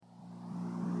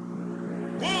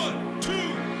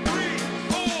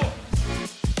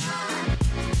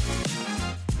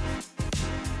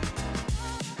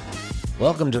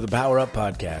Welcome to the Power Up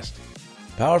Podcast.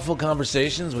 Powerful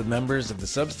conversations with members of the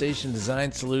Substation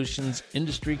Design Solutions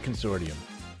Industry Consortium,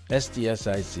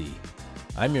 SDSIC.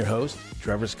 I'm your host,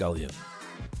 Trevor Scullion.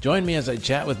 Join me as I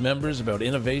chat with members about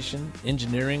innovation,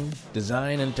 engineering,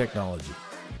 design, and technology.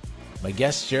 My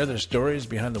guests share their stories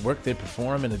behind the work they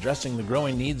perform in addressing the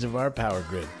growing needs of our power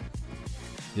grid.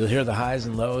 You'll hear the highs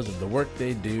and lows of the work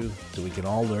they do so we can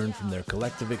all learn from their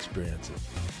collective experiences.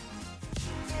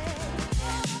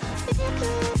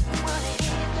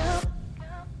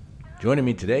 Joining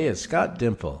me today is Scott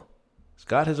Dimpfl.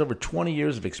 Scott has over 20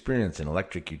 years of experience in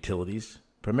electric utilities,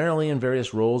 primarily in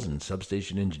various roles in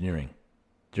substation engineering.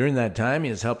 During that time, he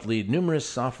has helped lead numerous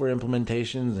software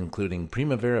implementations, including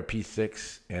Primavera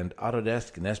P6 and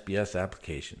Autodesk and SBS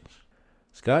applications.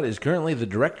 Scott is currently the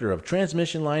Director of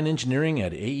Transmission Line Engineering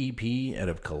at AEP out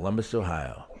of Columbus,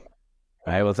 Ohio.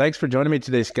 All right, well, thanks for joining me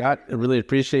today, Scott. I really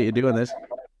appreciate you doing this.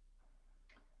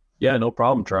 Yeah, no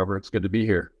problem, Trevor. It's good to be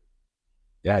here.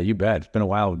 Yeah, you bet. It's been a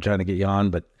while trying to get you on,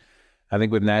 but I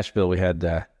think with Nashville, we had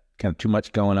kind of too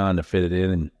much going on to fit it in,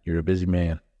 and you're a busy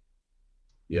man.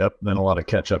 Yep, then a lot of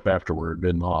catch up afterward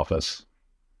in the office.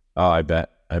 Oh, I bet.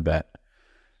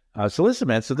 So listen,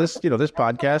 man. So this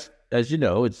podcast, as you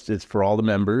know, it's for all the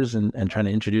members and trying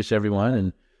to introduce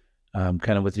everyone. And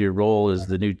kind of with your role as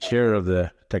the new chair of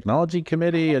the technology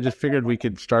committee, I just figured we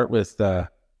could start with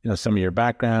some of your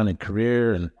background and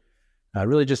career, and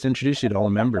really just introduce you to all the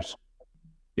members.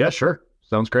 Yeah, sure.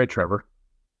 Sounds great, Trevor.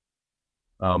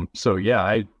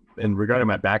 In regarding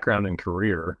my background and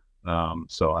career,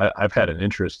 I've had an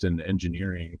interest in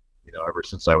engineering, ever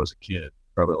since I was a kid,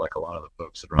 probably like a lot of the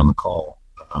folks that are on the call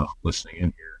listening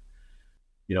in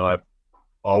here. I've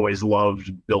always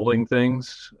loved building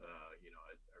things. I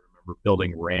remember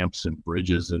building ramps and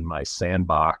bridges in my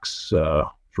sandbox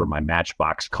for my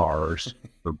Matchbox cars,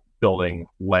 or building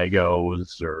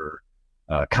Legos or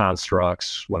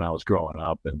constructs when I was growing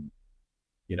up. And,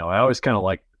 I always kind of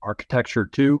liked architecture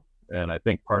too. And I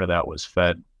think part of that was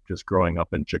fed just growing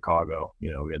up in Chicago. We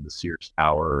had the Sears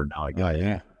Tower, now I got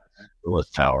the Willis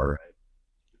Tower.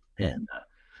 And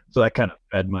so that kind of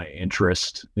fed my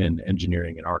interest in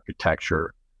engineering and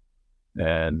architecture.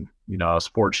 And, I was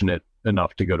fortunate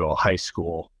enough to go to a high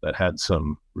school that had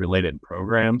some related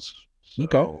programs.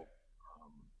 So,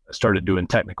 I started doing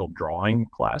technical drawing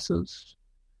classes,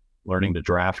 learning to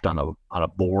draft on a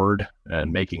board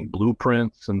and making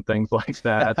blueprints and things like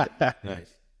that.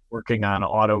 Nice. Working on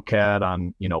AutoCAD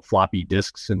on, floppy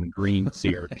disks and green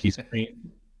CRT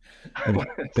screen.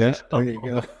 There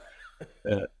you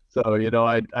go.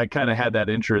 I kind of had that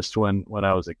interest when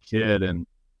I was a kid, and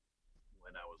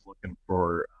when I was looking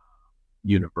for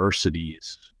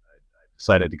universities, I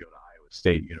decided to go to Iowa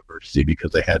State University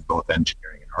because they had both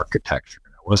engineering and architecture,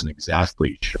 and I wasn't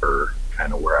exactly sure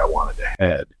kind of where I wanted to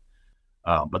head.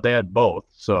 But they had both.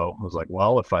 So I was like,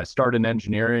 well, if I start in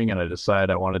engineering and I decide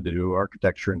I wanted to do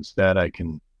architecture instead, I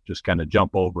can just kind of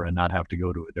jump over and not have to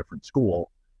go to a different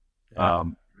school. Yeah.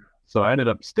 So I ended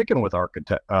up sticking with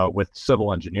with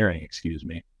civil engineering, excuse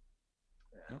me.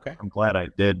 Okay. I'm glad I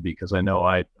did, because I know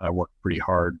I worked pretty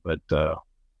hard, but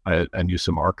I knew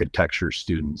some architecture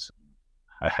students.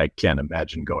 I can't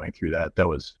imagine going through that. That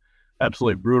was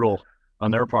absolutely brutal on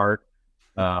their part.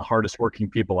 Hardest working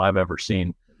people I've ever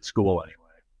seen in school anyway.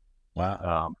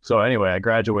 Wow. I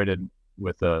graduated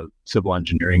with a civil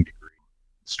engineering degree.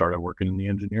 Started working in the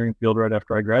engineering field right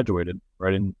after I graduated,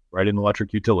 right in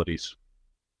electric utilities.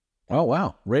 Oh,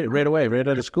 wow. Right away, right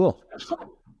out of school.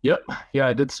 Yep. Yeah,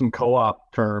 I did some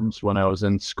co-op terms when I was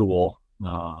in school,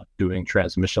 doing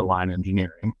transmission line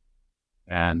engineering,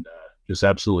 and just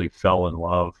absolutely fell in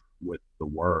love with the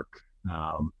work,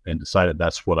 and decided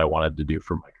that's what I wanted to do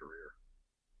for my career.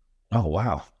 Oh,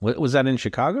 wow. Was that in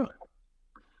Chicago?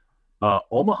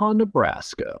 Omaha,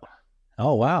 Nebraska.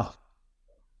 Oh, wow.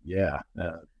 Yeah.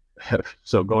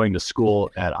 So going to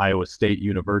school at Iowa State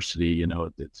University,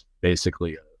 it's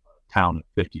basically a town of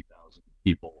 50,000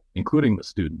 people, including the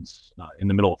students, in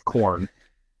the middle of corn.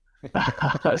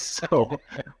 So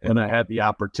when I had the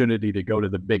opportunity to go to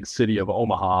the big city of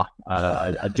Omaha,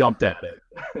 I jumped at it.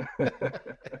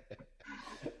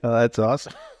 Oh, that's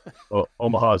awesome. Well,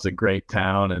 Omaha is a great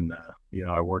town, and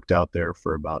I worked out there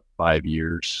for about 5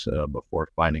 years before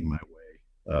finding my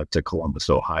way to Columbus,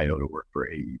 Ohio, to work for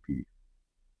AEP.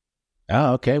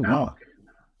 Oh, okay. Wow.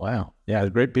 Yeah,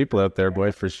 great people out there,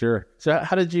 boy, for sure. So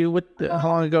how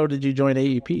long ago did you join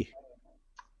AEP?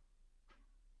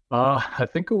 I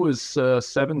think it was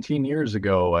 17 years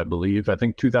ago, I believe. I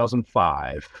think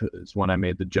 2005 is when I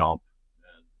made the jump.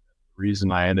 And the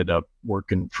reason I ended up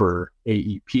working for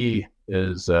AEP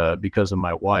is because of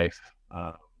my wife.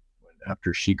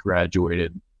 After she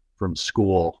graduated from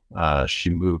school,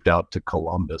 she moved out to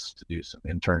Columbus to do some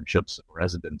internships and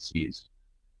residencies.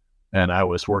 And I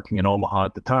was working in Omaha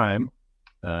at the time,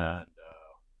 and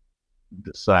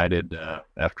decided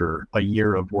after a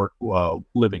year of work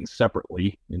living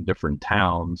separately in different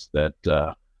towns that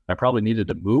I probably needed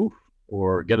to move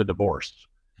or get a divorce.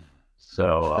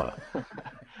 So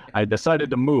I decided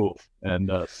to move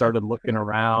and started looking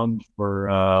around for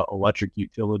electric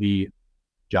utility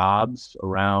jobs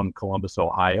around Columbus,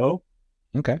 Ohio.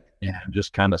 Okay. And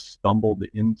just kind of stumbled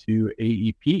into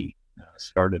AEP.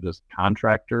 Started as a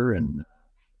contractor and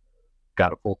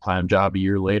got a full-time job a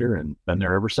year later and been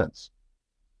there ever since.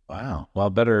 Wow. Well,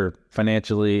 better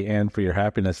financially and for your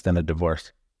happiness than a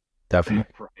divorce. Definitely.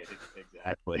 Right,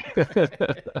 exactly.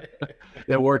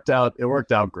 It worked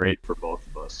out great for both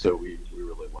of us. So we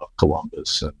really love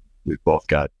Columbus, and we've both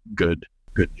got good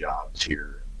jobs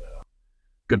here, and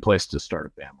good place to start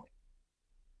a family.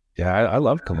 Yeah, I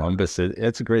love Columbus.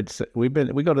 It's a great. We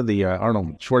go to the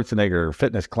Arnold Schwarzenegger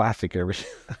Fitness Classic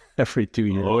every 2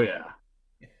 years. Oh yeah.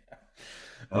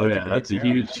 Oh yeah, that's a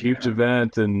huge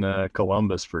event in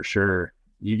Columbus for sure.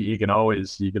 You can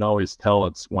always tell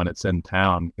it's when it's in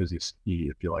town, because if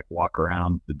you like walk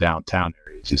around the downtown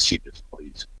areas, you see just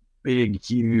these big,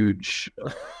 huge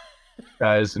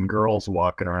guys and girls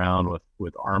walking around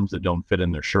with arms that don't fit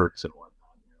in their shirts and whatnot.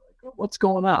 You're like, oh, what's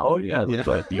going on? Oh yeah, it's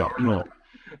like the Arnold.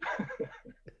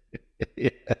 Yeah.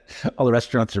 All the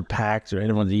restaurants are packed, or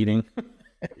everyone's eating.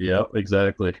 Yep,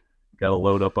 exactly. Got to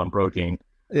load up on protein.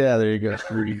 Yeah, there you go.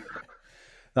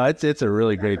 No, it's a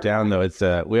really great town, though. It's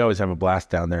we always have a blast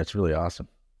down there. It's really awesome.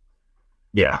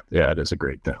 Yeah, it is a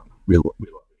great town. We love it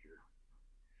here.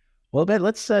 Well, Ben,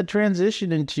 let's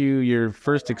transition into your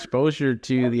first exposure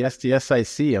to the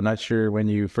SDSIC. I'm not sure when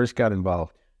you first got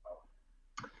involved.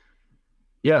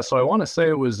 Yeah, so I want to say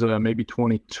it was maybe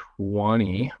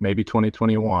 2020, maybe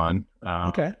 2021.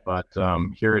 Okay. But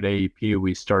here at AEP,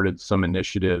 we started some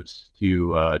initiatives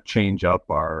to change up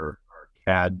our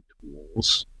CAD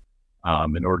tools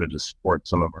in order to support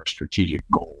some of our strategic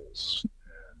goals.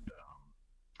 And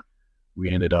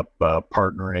we ended up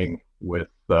partnering with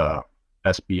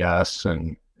SBS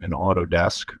and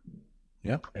Autodesk.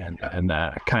 Yep. And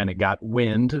kind of got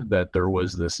wind that there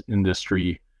was this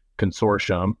industry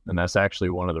consortium, and that's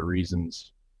actually one of the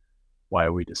reasons why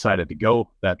we decided to go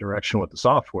that direction with the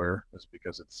software, is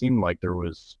because it seemed like there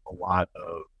was a lot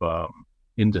of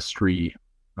industry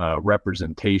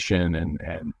representation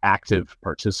and active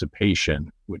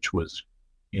participation, which was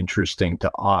interesting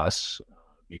to us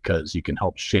because you can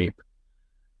help shape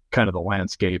kind of the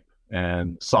landscape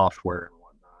and software and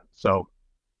whatnot. So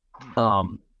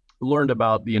learned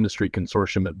about the industry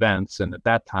consortium events, and at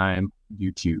that time,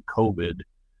 due to COVID,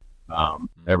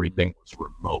 everything was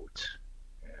remote,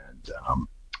 and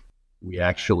we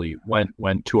actually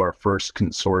went to our first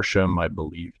consortium, I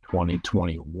believe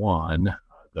 2021,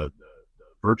 the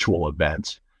virtual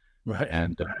event, right,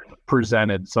 and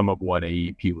presented some of what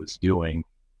AEP was doing,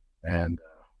 and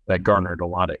that garnered a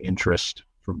lot of interest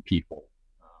from people.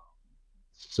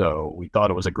 So we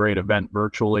thought it was a great event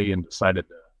virtually, and decided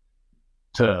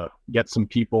to get some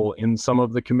people in some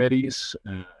of the committees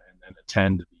and then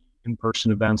attend the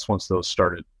in-person events once those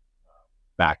started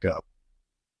back up.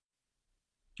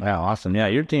 Wow, awesome. Yeah,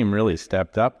 your team really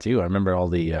stepped up too. I remember all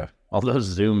those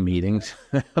Zoom meetings,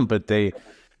 but they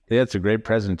had some great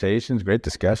presentations, great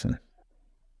discussion.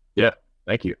 Yeah,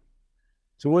 thank you.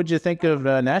 So what'd you think of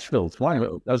Nashville?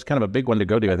 That was kind of a big one to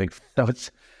go to, I think.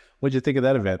 What'd you think of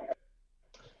that event?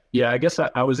 Yeah, I guess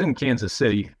I was in Kansas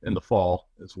City in the fall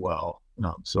as well.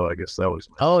 So I guess that was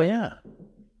Oh yeah.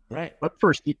 Right. But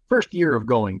first year of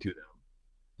going to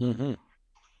them.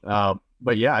 Mm-hmm.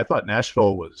 But yeah, I thought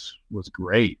Nashville was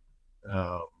great.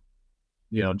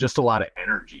 Just a lot of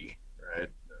energy, right?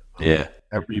 Yeah.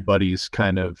 Everybody's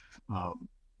kind of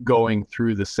going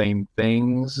through the same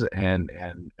things, and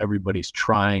everybody's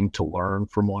trying to learn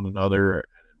from one another and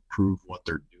improve what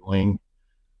they're doing.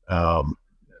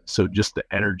 So just the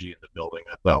energy in the building,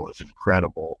 I thought was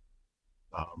incredible.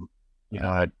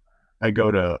 I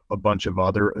go to a bunch of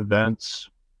other events,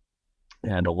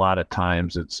 and a lot of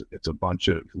times it's a bunch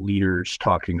of leaders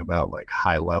talking about like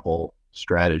high level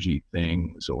strategy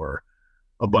things, or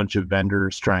a bunch of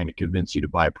vendors trying to convince you to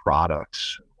buy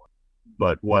products.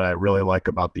 But what I really like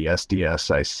about the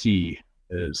SDSIC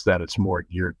is that it's more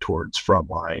geared towards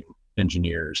frontline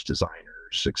engineers,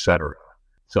 designers, etc.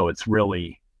 So it's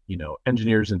really,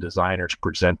 engineers and designers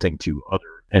presenting to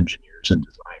other engineers and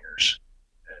designers.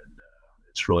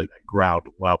 It's really that ground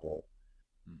level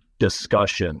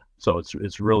discussion. So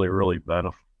it's really, really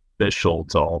beneficial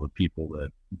to all the people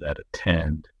that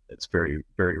attend. It's very,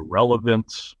 very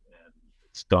relevant, and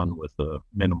it's done with a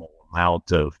minimal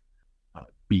amount of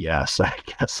BS, I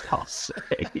guess I'll say.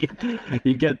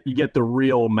 you get the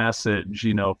real message,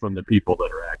 from the people that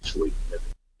are actually living.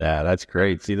 Yeah, that's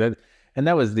great. See that, and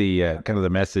that was the kind of the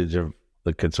message of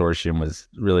the consortium, was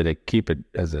really to keep it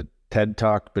as a TED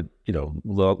Talk, but a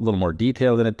little more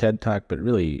detailed than a TED Talk, but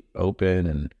really open,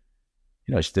 and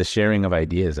the sharing of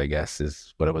ideas, I guess,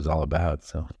 is what it was all about.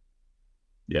 So,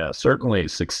 yeah, certainly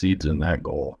succeeds in that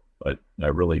goal. But I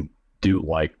really do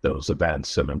like those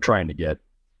events, and I'm trying to get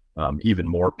even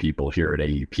more people here at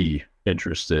AEP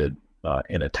interested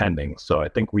in attending. So I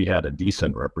think we had a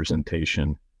decent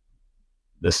representation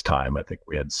this time. I think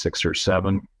we had 6 or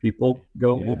 7 people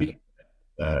go. Yeah.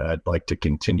 I'd like to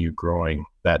continue growing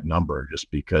that number, just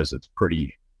because it's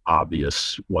pretty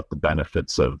obvious what the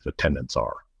benefits of attendance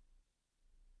are.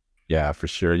 Yeah, for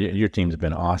sure. Your team's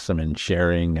been awesome in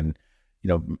sharing, and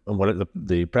what are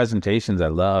the presentations I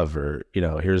love are,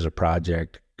 here's a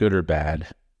project, good or bad.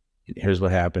 Here's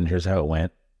what happened. Here's how it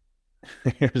went.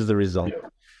 Here's the result.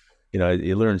 Yeah.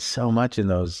 You learn so much in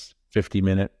those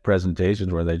 50-minute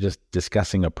presentations where they're just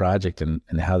discussing a project and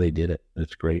how they did it.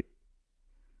 It's great.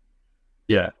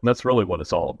 Yeah, that's really what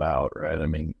it's all about, right? I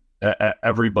mean,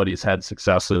 everybody's had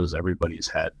successes, everybody's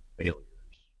had failures.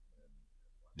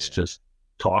 It's just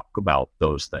talk about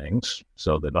those things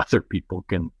so that other people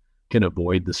can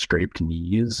avoid the scraped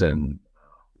knees and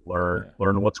learn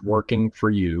what's working for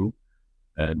you,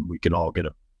 and we can all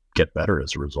get better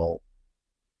as a result.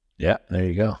 Yeah, there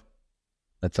you go.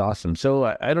 That's awesome. So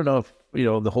I don't know if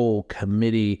the whole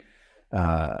committee,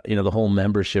 the whole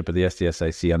membership of the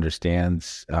SDSIC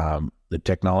understands the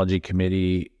technology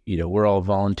committee. We're all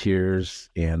volunteers,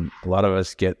 and a lot of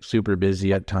us get super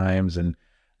busy at times, and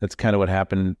that's kind of what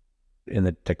happened in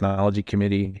the technology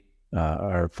committee.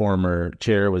 Our former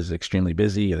chair was extremely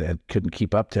busy and couldn't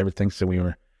keep up to everything, so we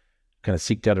were kind of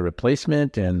seeked out a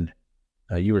replacement, and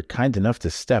you were kind enough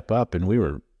to step up, and we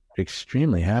were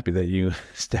extremely happy that you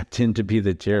stepped in to be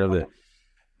the chair of the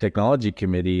technology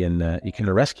committee, and you kind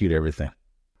of rescued everything.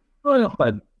 Well,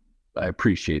 I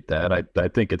appreciate that. I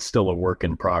think it's still a work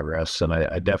in progress, and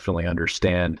I definitely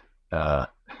understand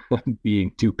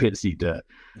being too busy to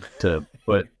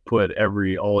put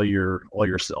all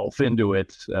yourself into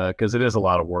it, because it is a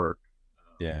lot of work.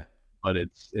 Yeah. But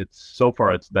it's so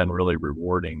far it's been really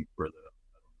rewarding for the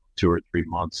 2 or 3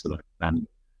 months that I've been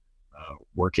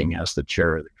working as the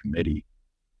chair of the committee.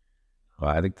 Well,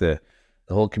 I think the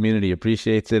whole community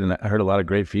appreciates it, and I heard a lot of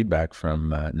great feedback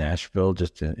from Nashville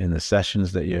just in the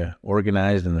sessions that you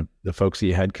organized and the folks that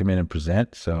you had come in and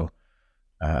present. So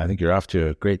I think you're off to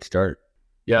a great start.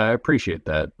 Yeah, I appreciate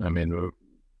that. I mean,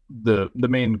 the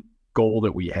main goal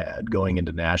that we had going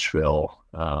into Nashville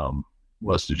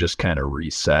was to just kind of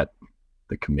reset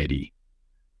the committee.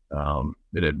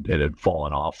 It had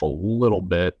fallen off a little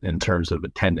bit in terms of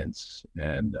attendance,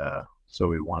 and so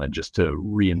we wanted just to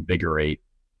reinvigorate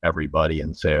everybody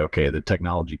and say, okay, the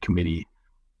technology committee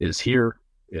is here,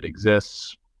 it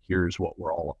exists, here's what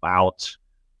we're all about,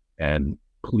 and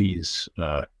please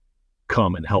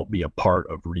come and help be a part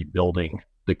of rebuilding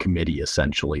the committee,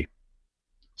 essentially.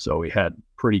 So we had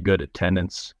pretty good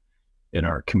attendance in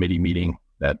our committee meeting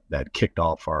that kicked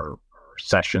off our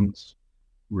sessions.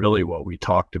 Really what we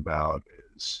talked about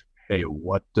is, hey,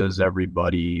 what does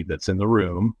everybody that's in the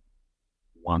room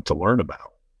want to learn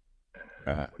about?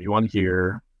 What do you want to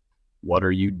hear? What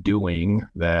are you doing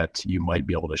that you might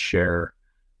be able to share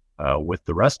with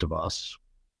the rest of us?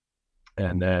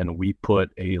 And then we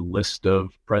put a list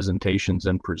of presentations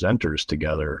and presenters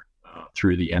together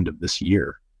through the end of this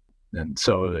year. And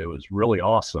so it was really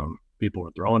awesome. People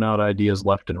were throwing out ideas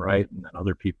left and right, and then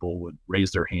other people would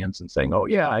raise their hands and saying, oh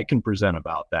yeah, I can present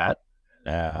about that.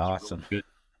 Yeah, awesome. Really good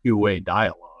two-way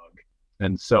dialogue.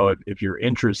 And so if you're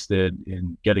interested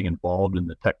in getting involved in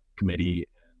the tech committee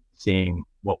and seeing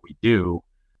what we do,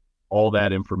 all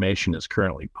that information is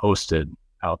currently posted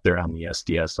out there on the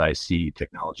SDSIC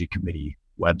Technology Committee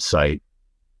website.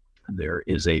 There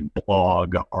is a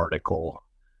blog article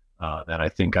that I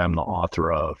think I'm the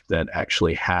author of that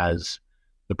actually has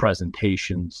the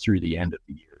presentations through the end of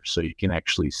the year. So you can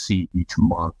actually see each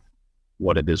month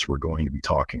what it is we're going to be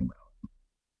talking about.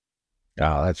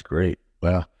 Oh, that's great.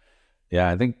 Well, yeah,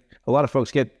 I think a lot of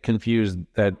folks get confused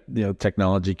that,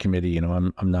 technology committee,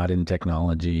 I'm not in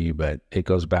technology, but it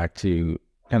goes back to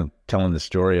kind of telling the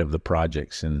story of the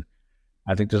projects. And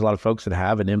I think there's a lot of folks that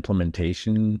have an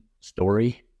implementation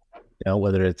story,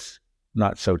 whether it's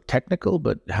not so technical,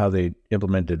 but how they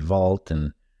implemented Vault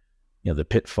and, the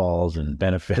pitfalls and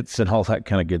benefits and all that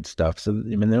kind of good stuff. So,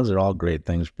 those are all great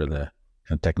things for the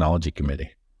technology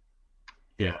committee.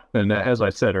 Yeah. And as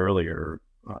I said earlier,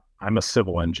 I'm a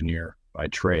civil engineer. by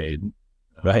trade,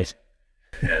 Right.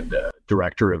 and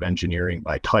director of engineering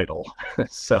by title.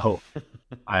 So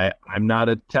I'm not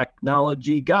a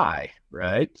technology guy,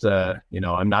 right?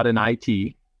 I'm not in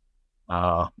IT,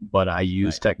 but I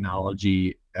use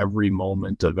technology every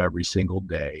moment of every single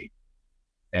day.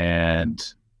 And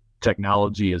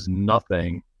technology is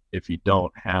nothing if you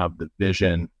don't have the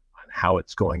vision on how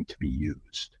it's going to be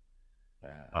used.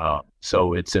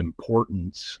 So it's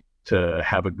important to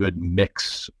have a good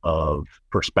mix of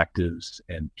perspectives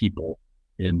and people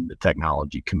in the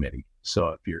technology committee. So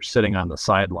if you're sitting on the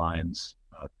sidelines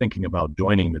thinking about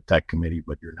joining the tech committee,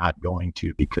 but you're not going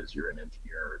to because you're an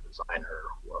engineer or designer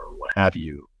or what have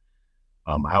you,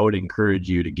 I would encourage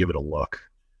you to give it a look,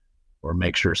 or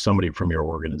make sure somebody from your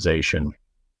organization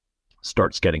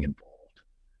starts getting involved.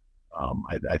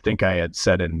 I think I had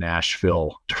said in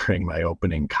Nashville during my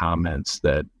opening comments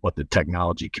that what the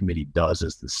technology committee does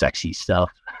is the sexy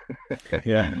stuff.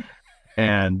 Yeah.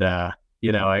 And,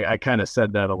 I kind of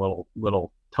said that a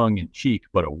little tongue in cheek,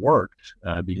 but it worked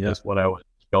because what I was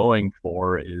going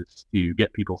for is to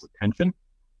get people's attention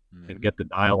and get the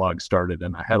dialogue started.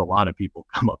 And I had a lot of people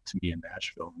come up to me in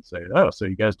Nashville and say, "Oh, so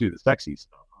you guys do the sexy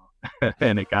stuff, huh?"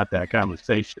 And it got that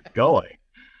conversation going.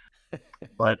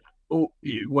 But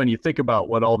when you think about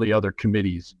what all the other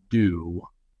committees do,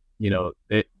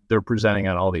 they're presenting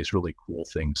on all these really cool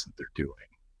things that they're doing.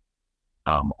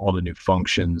 All the new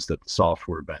functions that the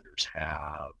software vendors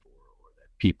have, or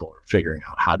that people are figuring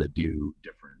out how to do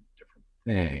different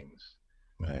things.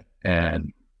 Right.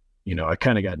 And, I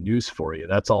kind of got news for you.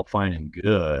 That's all fine and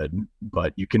good,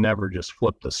 but you can never just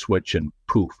flip the switch and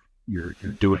poof, you're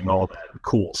doing all that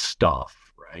cool stuff,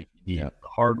 right? You need the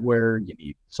hardware, you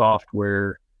need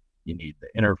software, you need the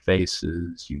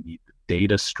interfaces, you need the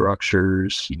data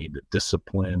structures, you need the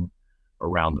discipline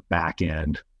around the back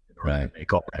end in order to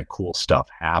make all that cool stuff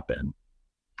happen.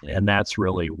 And that's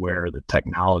really where the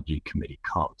technology committee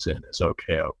comes in, is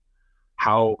okay,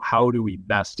 how do we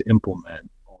best implement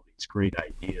all these great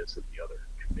ideas that the other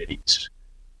committees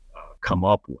come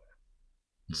up with?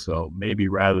 So maybe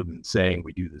rather than saying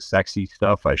we do the sexy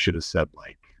stuff, I should have said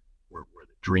like we're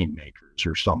the dream makers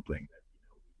or something. That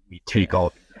we take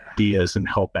all the ideas and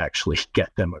help actually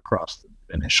get them across the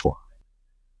finish line.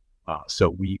 So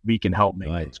we can help make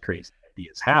those crazy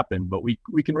ideas happen, but we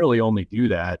can really only do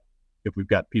that if we've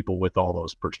got people with all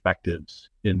those perspectives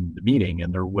in the meeting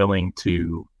and they're willing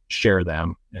to share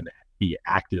them and be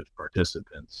active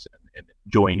participants and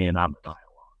join in on the dialogue.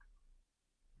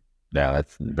 Yeah,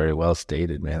 that's very well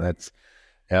stated, man. That's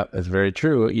very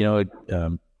true.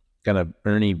 Kind of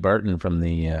Ernie Barton from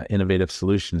the Innovative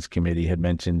Solutions Committee had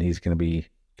mentioned he's going to be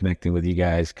connecting with you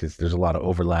guys because there's a lot of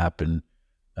overlap. And,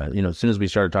 as soon as we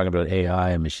started talking about AI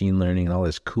and machine learning and all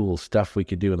this cool stuff we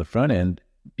could do on the front end,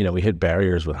 we hit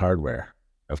barriers with hardware,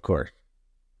 of course.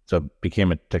 So it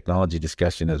became a technology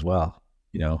discussion as well.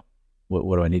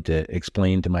 What do I need to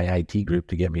explain to my IT group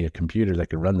to get me a computer that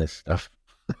can run this stuff?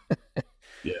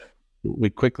 Yeah. We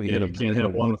quickly hit you can't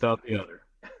have one without the other.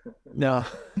 No,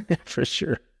 for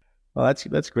sure. Well, that's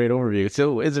a great overview.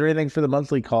 So is there anything for the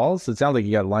monthly calls? It sounds like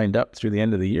you got lined up through the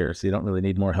end of the year, so you don't really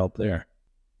need more help there.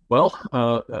 Well,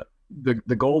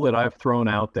 the goal that I've thrown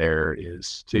out there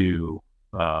is to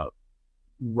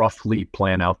roughly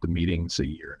plan out the meetings a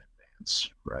year in advance,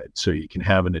 right? So you can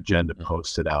have an agenda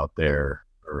posted out there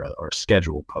or a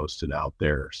schedule posted out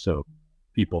there so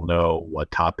people know what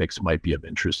topics might be of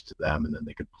interest to them, and then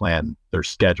they could plan their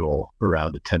schedule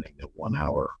around attending the 1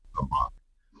 hour a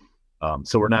month.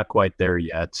 So we're not quite there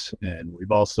yet. And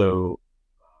we've also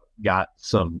got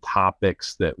some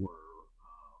topics that were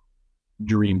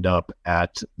dreamed up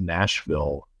at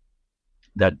Nashville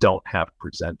that don't have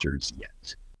presenters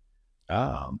yet.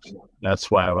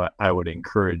 That's why I would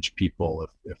encourage people,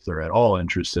 if they're at all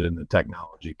interested in the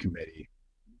technology committee,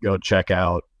 go check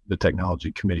out the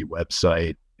technology committee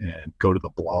website and go to the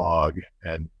blog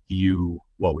and view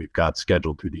what we've got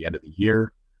scheduled through the end of the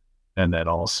year. And then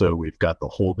also we've got the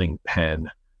holding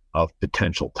pen of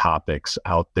potential topics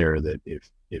out there that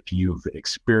if you've got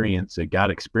experience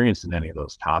in any of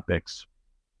those topics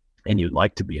and you'd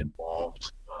like to be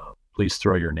involved, please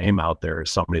throw your name out there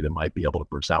as somebody that might be able to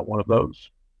present one of those.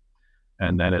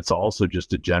 And then it's also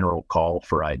just a general call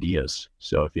for ideas.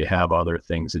 So if you have other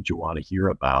things that you want to hear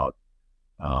about,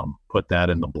 put that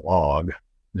in the blog,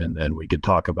 and then we could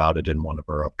talk about it in one of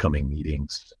our upcoming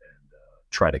meetings and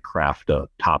try to craft a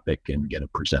topic and get a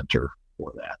presenter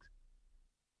for that.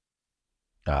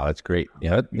 Oh, that's great.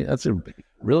 Yeah, that's a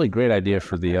really great idea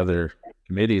for the other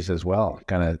committees as well.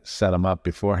 Kind of set them up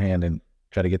beforehand and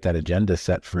try to get that agenda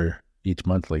set for each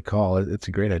monthly call. It's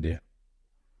a great idea.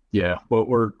 Yeah, what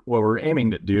we're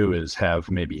aiming to do is have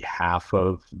maybe half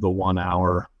of the 1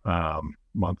 hour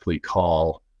monthly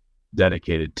call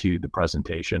dedicated to the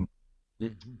presentation.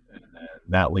 Mhm. And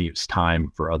that leaves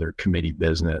time for other committee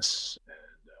business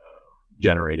and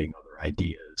generating other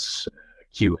ideas,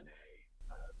 Q&A,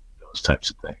 those types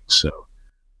of things. So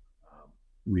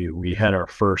we had our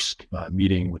first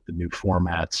meeting with the new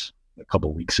formats a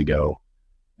couple of weeks ago,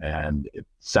 and it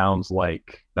sounds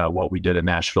like what we did in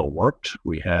Nashville worked.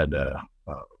 We had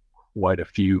quite a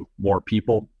few more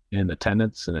people in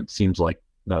attendance, and it seems like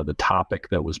the topic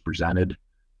that was presented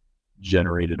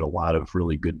generated a lot of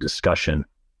really good discussion.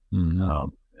 Mm-hmm.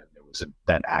 And it was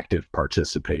that active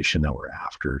participation that we're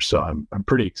after. So I'm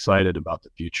pretty excited about the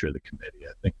future of the committee.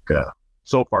 I think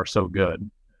so far so good.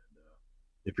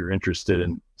 If you're interested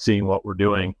in seeing what we're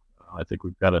doing, I think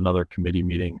we've got another committee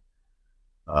meeting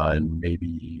and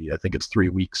maybe I think it's 3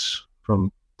 weeks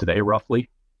from today, roughly.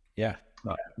 Yeah.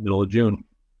 Middle of June.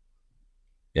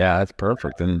 Yeah, that's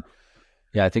perfect. And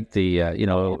yeah, I think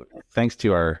thanks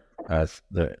to our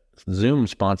the Zoom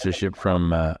sponsorship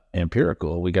from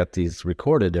Empirical, we got these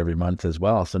recorded every month as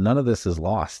well. So none of this is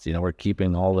lost. We're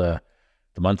keeping all the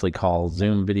monthly calls,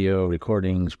 Zoom video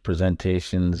recordings,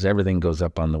 presentations, everything goes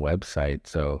up on the website.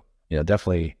 So,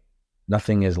 definitely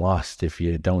nothing is lost if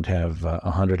you don't have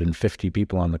 150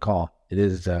 people on the call. It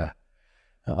is a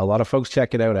lot of folks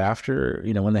check it out after,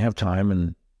 when they have time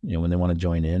and, when they want to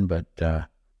join in. But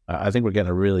I think we're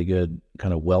getting a really good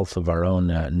kind of wealth of our own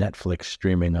Netflix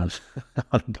streaming on,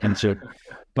 on a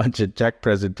bunch of tech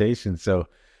presentations. So,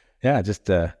 yeah, just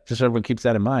so everyone keeps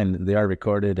that in mind. They are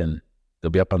recorded and they'll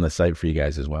be up on the site for you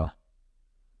guys as well.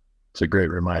 It's a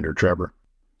great reminder, Trevor.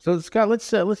 So, Scott,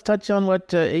 let's touch on what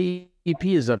AEP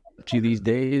is up to these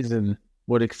days and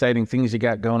what exciting things you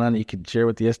got going on that you could share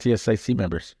with the STSIC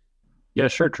members. Yeah,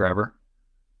 sure, Trevor.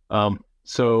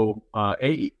 So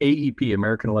AEP,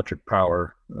 American Electric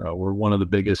Power, we're one of the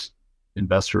biggest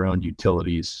investor-owned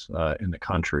utilities in the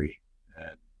country.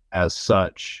 And as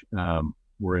such,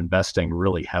 we're investing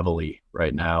really heavily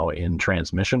right now in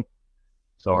transmission.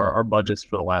 So our budgets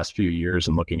for the last few years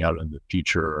and looking out into the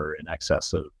future are in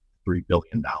excess of $3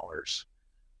 billion.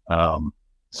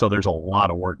 So there's a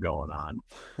lot of work going on.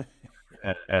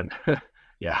 and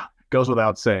yeah, goes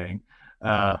without saying.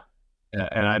 And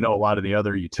I know a lot of the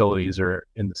other utilities are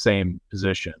in the same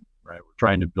position, right? We're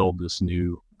trying to build this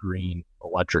new green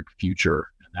electric future,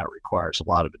 and that requires a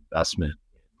lot of investment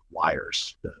in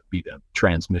wires, be them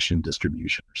transmission,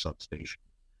 distribution, or substation.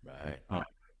 Right.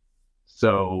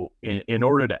 So in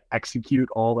order to execute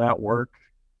all that work,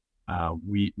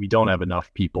 we don't have enough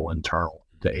people internal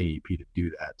to AEP to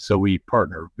do that. So we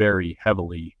partner very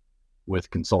heavily with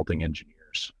consulting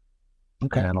engineers.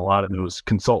 Okay. And a lot of those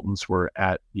consultants were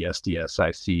at the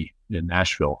SDSIC in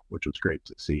Nashville, which was great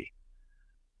to see.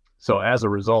 So as a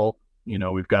result,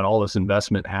 we've got all this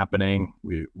investment happening.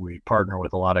 We partner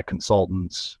with a lot of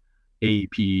consultants.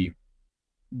 AEP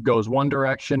goes one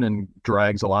direction and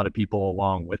drags a lot of people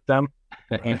along with them.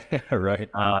 Right.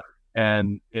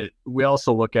 And we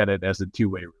also look at it as a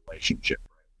two-way relationship.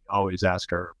 Right? We always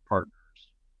ask our partners,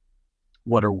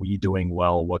 what are we doing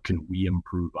well? What can we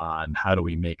improve on? How do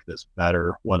we make this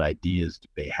better? What ideas do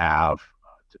they have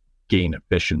to gain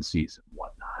efficiencies and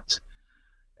whatnot?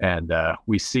 And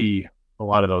we see a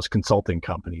lot of those consulting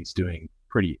companies doing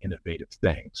pretty innovative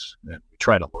things, and we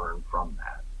try to learn from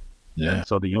that. Yeah. And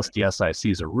so the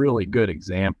SDSIC is a really good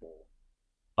example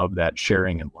of that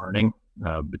sharing and learning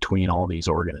between all these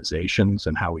organizations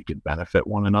and how we could benefit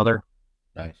one another.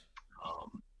 Nice.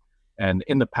 And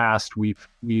in the past,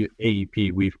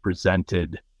 AEP, we've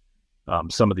presented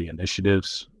some of the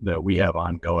initiatives that we have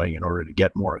ongoing in order to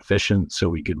get more efficient so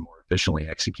we can more efficiently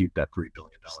execute that $3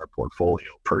 billion portfolio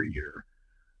per year.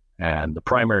 And the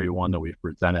primary one that we've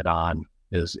presented on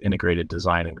is integrated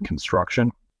design and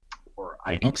construction, or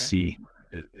IDC.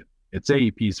 Okay. It's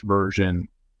AEP's version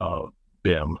of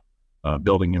BIM,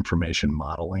 building information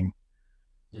modeling.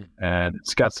 And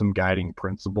it's got some guiding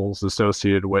principles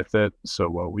associated with it. So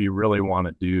what we really want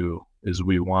to do is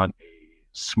we want a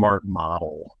smart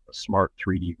model, a smart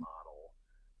 3D model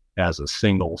as a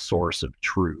single source of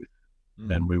truth.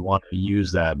 And we want to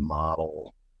use that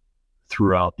model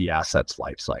throughout the asset's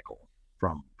life cycle,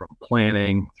 from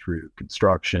planning through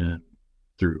construction,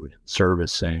 through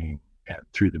servicing, and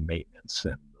through the maintenance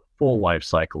and the full life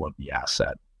cycle of the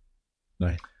asset.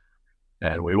 Right.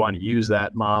 And we want to use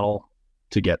that model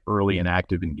to get early and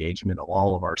active engagement of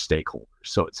all of our stakeholders.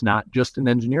 So it's not just an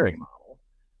engineering model,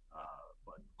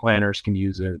 but planners can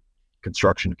use it,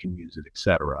 construction can use it, et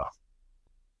cetera.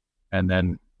 And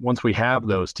then once we have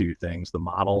those two things, the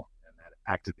model and that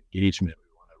active engagement,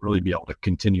 we want to really be able to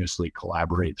continuously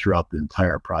collaborate throughout the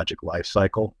entire project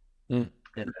lifecycle and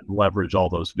leverage all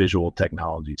those visual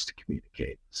technologies to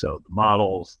communicate. So the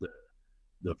models,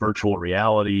 the virtual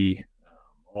reality,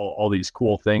 all these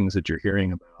cool things that you're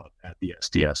hearing about at the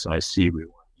SDSIC, we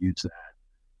want to use that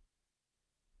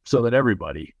so that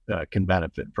everybody can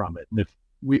benefit from it. And if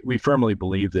we firmly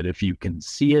believe that if you can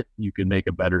see it, you can make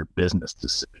a better business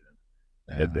decision.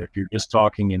 If you're just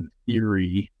talking in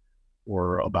theory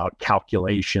or about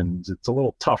calculations, it's a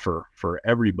little tougher for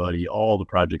everybody, all the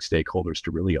project stakeholders,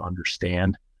 to really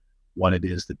understand what it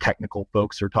is the technical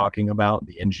folks are talking about,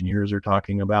 the engineers are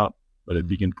talking about. But if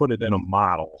you can put it in a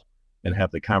model and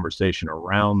have the conversation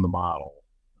around the model,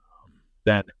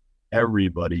 then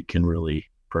everybody can really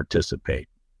participate.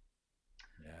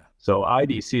 Yeah. So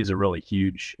IDC is a really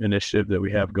huge initiative that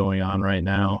we have going on right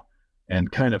now.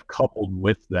 And kind of coupled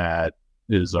with that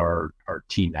is our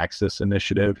T-Nexus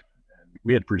initiative. And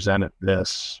we had presented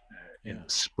this in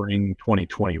spring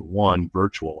 2021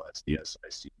 virtual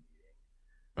SDSIC meeting.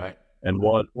 Right. And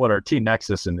what our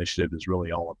T-Nexus initiative is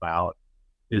really all about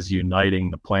is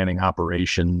uniting the planning,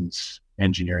 operations,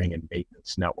 engineering, and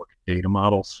maintenance network data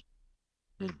models.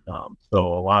 So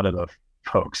a lot of the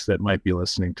folks that might be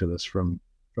listening to this from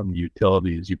the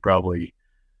utilities, you probably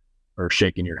are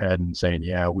shaking your head and saying,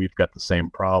 yeah, we've got the same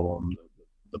problem.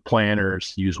 The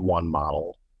planners use one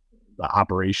model. The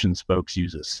operations folks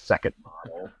use a second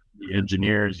model. The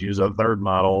engineers use a third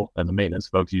model, and the maintenance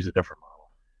folks use a different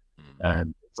model.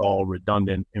 And it's all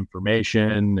redundant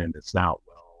information, and it's not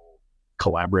well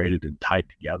collaborated and tied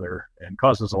together, and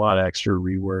causes a lot of extra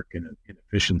rework and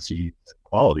inefficiency,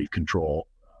 quality control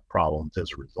problems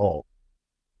as a result.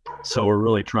 So we're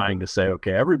really trying to say,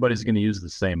 okay, everybody's going to use the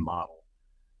same model,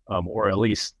 or at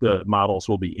least the models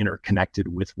will be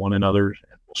interconnected with one another,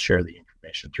 and we'll share the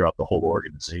information throughout the whole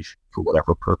organization for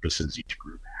whatever purposes each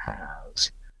group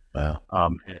has. Wow.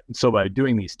 And so by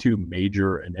doing these two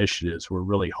major initiatives, we're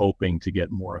really hoping to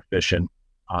get more efficient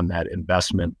on that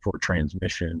investment for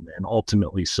transmission and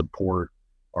ultimately support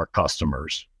our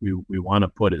customers. We want to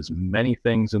put as many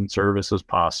things in service as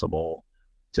possible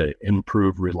to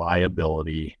improve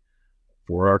reliability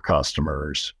for our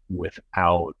customers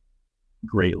without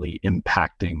greatly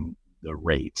impacting the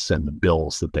rates and the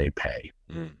bills that they pay.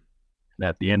 And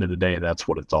at the end of the day, that's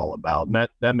what it's all about. And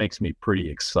that makes me pretty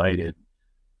excited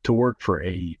to work for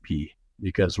AEP,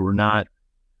 because we're not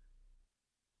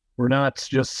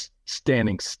just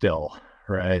standing still,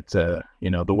 right? The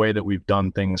way that we've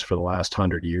done things for the last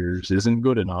 100 years isn't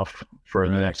good enough for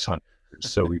the next 100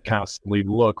 years. So we constantly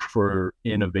look for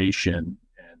innovation,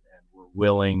 and we're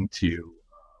willing to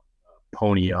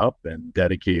pony up and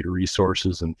dedicate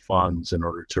resources and funds in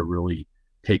order to really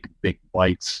take big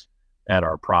bites at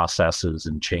our processes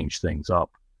and change things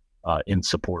up in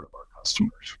support of our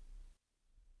customers.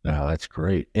 Oh, that's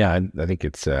great. Yeah, I think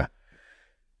it's a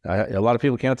lot of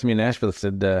people came out to me in Nashville and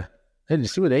said, hey, did you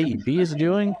see what AEP is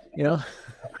doing?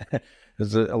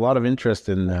 There's a lot of interest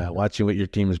in watching what your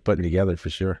team is putting together, for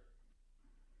sure.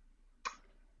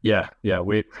 Yeah.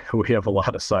 We have a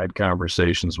lot of side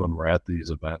conversations when we're at these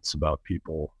events about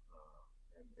people.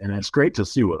 And it's great to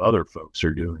see what other folks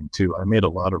are doing too. I made a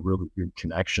lot of really good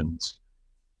connections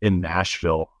in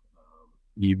Nashville,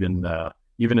 even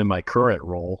in my current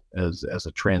role as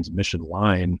a transmission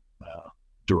line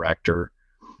director.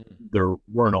 There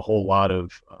weren't a whole lot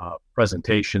of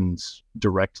presentations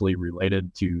directly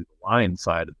related to the line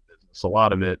side of the business. A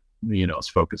lot of it, is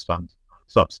focused on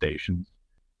substations.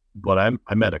 But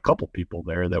I met a couple people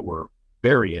there that were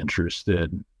very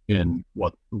interested in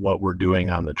what we're doing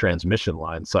on the transmission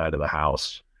line side of the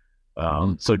house.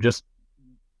 So just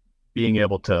being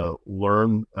able to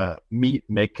learn,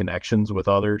 make connections with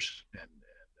others,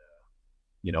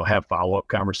 and have follow-up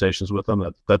conversations with them.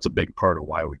 That's a big part of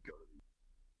why we go.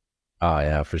 Oh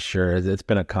yeah, for sure. It's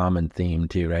been a common theme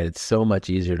too, right? It's so much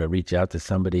easier to reach out to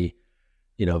somebody,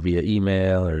 via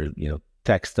email or,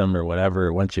 text them or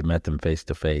whatever, once you've met them face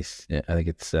to face. I think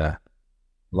it's, a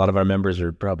lot of our members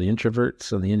are probably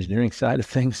introverts on the engineering side of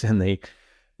things, and a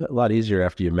lot easier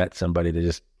after you've met somebody to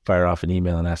just fire off an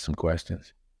email and ask some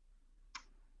questions.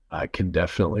 I can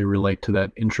definitely relate to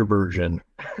that introversion.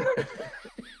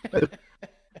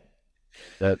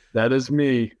 That is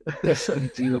me.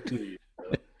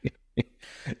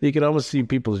 You can almost see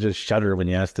people just shudder when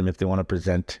you ask them if they want to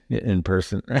present in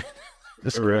person, right?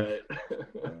 Right.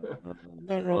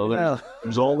 Well,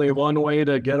 there's only one way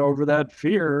to get over that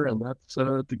fear, and that's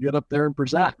to get up there and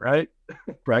present, right?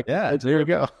 Yeah, there you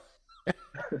go.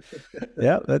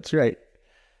 Yeah, that's right.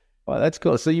 Well, that's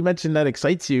cool. So you mentioned that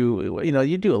excites you.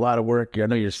 You do a lot of work. I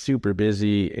know you're super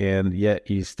busy, and yet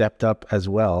you stepped up as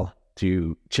well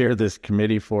to chair this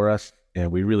committee for us,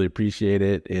 and we really appreciate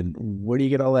it. And where do you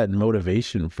get all that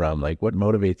motivation from? Like, what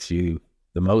motivates you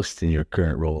the most in your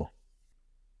current role?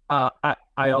 I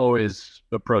always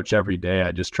approach every day.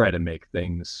 I just try to make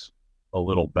things a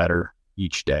little better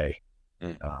each day.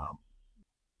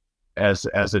 As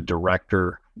a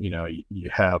director, you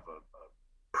have a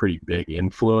pretty big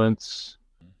influence.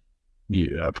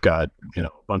 I've got, a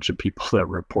bunch of people that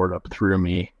report up through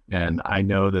me, and I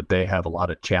know that they have a lot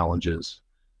of challenges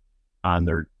on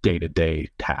their day-to-day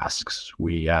tasks.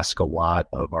 We ask a lot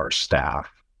of our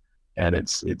staff, and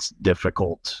it's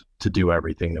difficult to do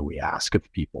everything that we ask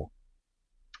of people.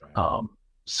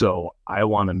 So I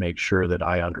want to make sure that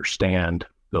I understand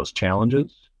those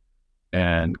challenges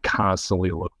and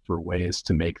constantly look for ways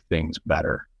to make things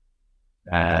better.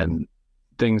 And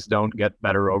things don't get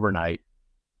better overnight.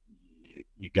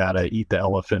 You got to eat the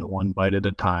elephant one bite at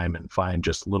a time and find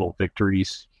just little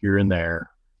victories here and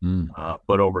there.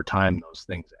 But over time, those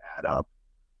things add up.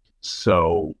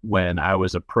 So when I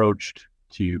was approached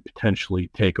to potentially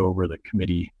take over the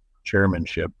committee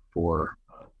chairmanship for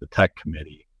the tech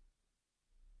committee,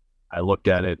 I looked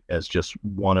at it as just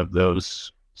one of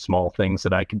those small things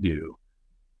that I could do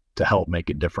to help make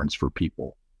a difference for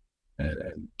people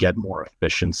and get more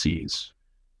efficiencies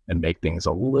and make things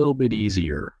a little bit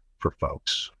easier for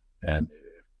folks. And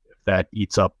if that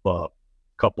eats up a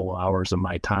couple hours of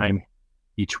my time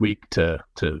each week to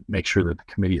make sure that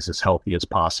the committee is as healthy as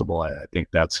possible, I think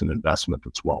that's an investment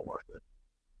that's well worth it.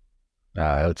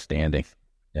 Outstanding.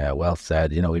 Yeah, well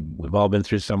said. We've all been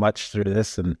through so much through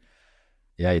this, and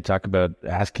yeah, you talk about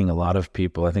asking a lot of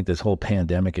people. I think this whole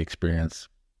pandemic experience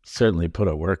certainly put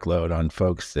a workload on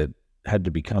folks that had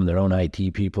to become their own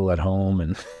IT people at home,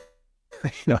 and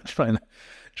trying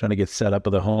to get set up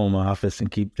with a home office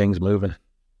and keep things moving.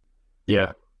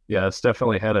 Yeah, it's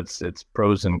definitely had its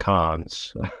pros and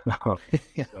cons.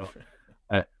 Yeah.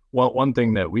 One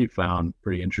thing that we found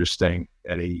pretty interesting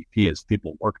at AEP is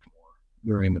people worked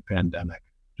more during the pandemic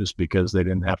just because they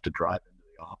didn't have to drive into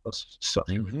the office. So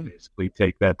they would basically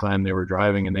take that time they were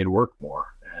driving and they'd work more.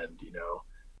 And,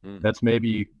 that's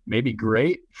maybe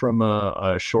great from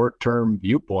a short-term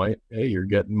viewpoint. Hey, you're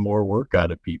getting more work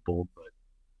out of people, but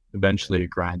eventually it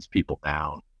grinds people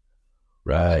down.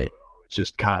 Right. So it's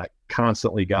just kind of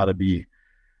constantly got to be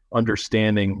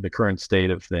understanding the current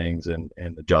state of things and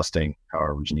adjusting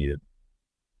however is needed.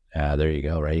 There you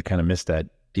go. Right. You kind of miss that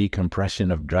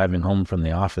decompression of driving home from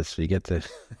the office. So you get to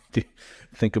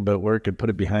think about work and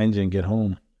put it behind you and get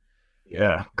home.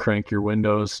 Yeah. Crank your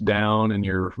windows down and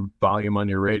your volume on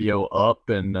your radio up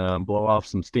and blow off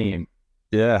some steam.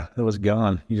 Yeah. It was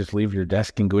gone. You just leave your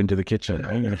desk and go into the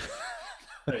kitchen.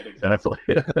 Exactly.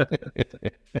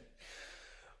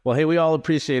 Well, hey, we all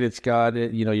appreciate it, Scott.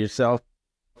 Yourself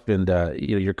and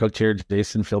your co-chair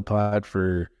Jason Philpott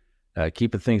for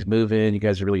keeping things moving. You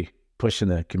guys are really pushing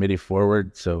the committee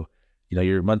forward. So,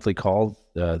 your monthly call,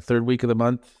 third week of the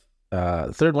month,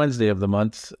 third Wednesday of the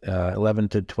month, 11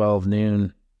 to 12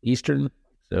 noon Eastern.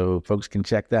 So folks can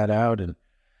check that out. And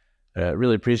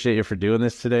really appreciate you for doing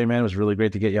this today, man. It was really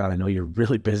great to get you on. I know you're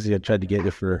really busy. I tried to get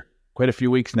you for quite a few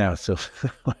weeks now. So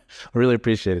I really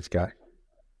appreciate it, Scott.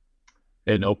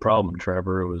 Hey, no problem,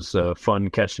 Trevor. It was fun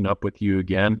catching up with you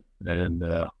again. And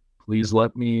please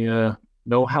let me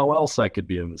know how else I could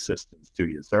be of assistance to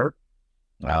you, sir.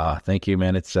 Thank you,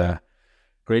 man. It's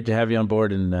great to have you on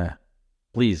board. And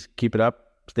please keep it up.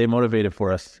 Stay motivated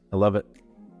for us. I love it.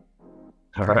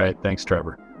 All right. Thanks,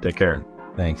 Trevor. Take care.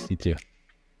 Thanks. You too.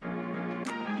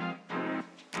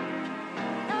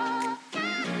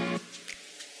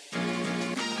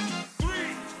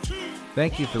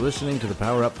 Thank you for listening to the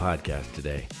Power Up Podcast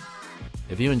today.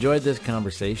 If you enjoyed this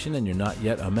conversation and you're not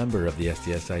yet a member of the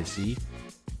SDSIC,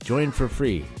 join for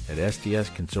free at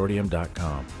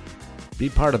sdsconsortium.com. Be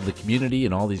part of the community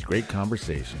and all these great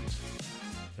conversations.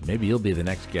 And maybe you'll be the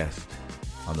next guest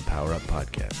on the Power Up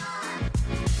Podcast.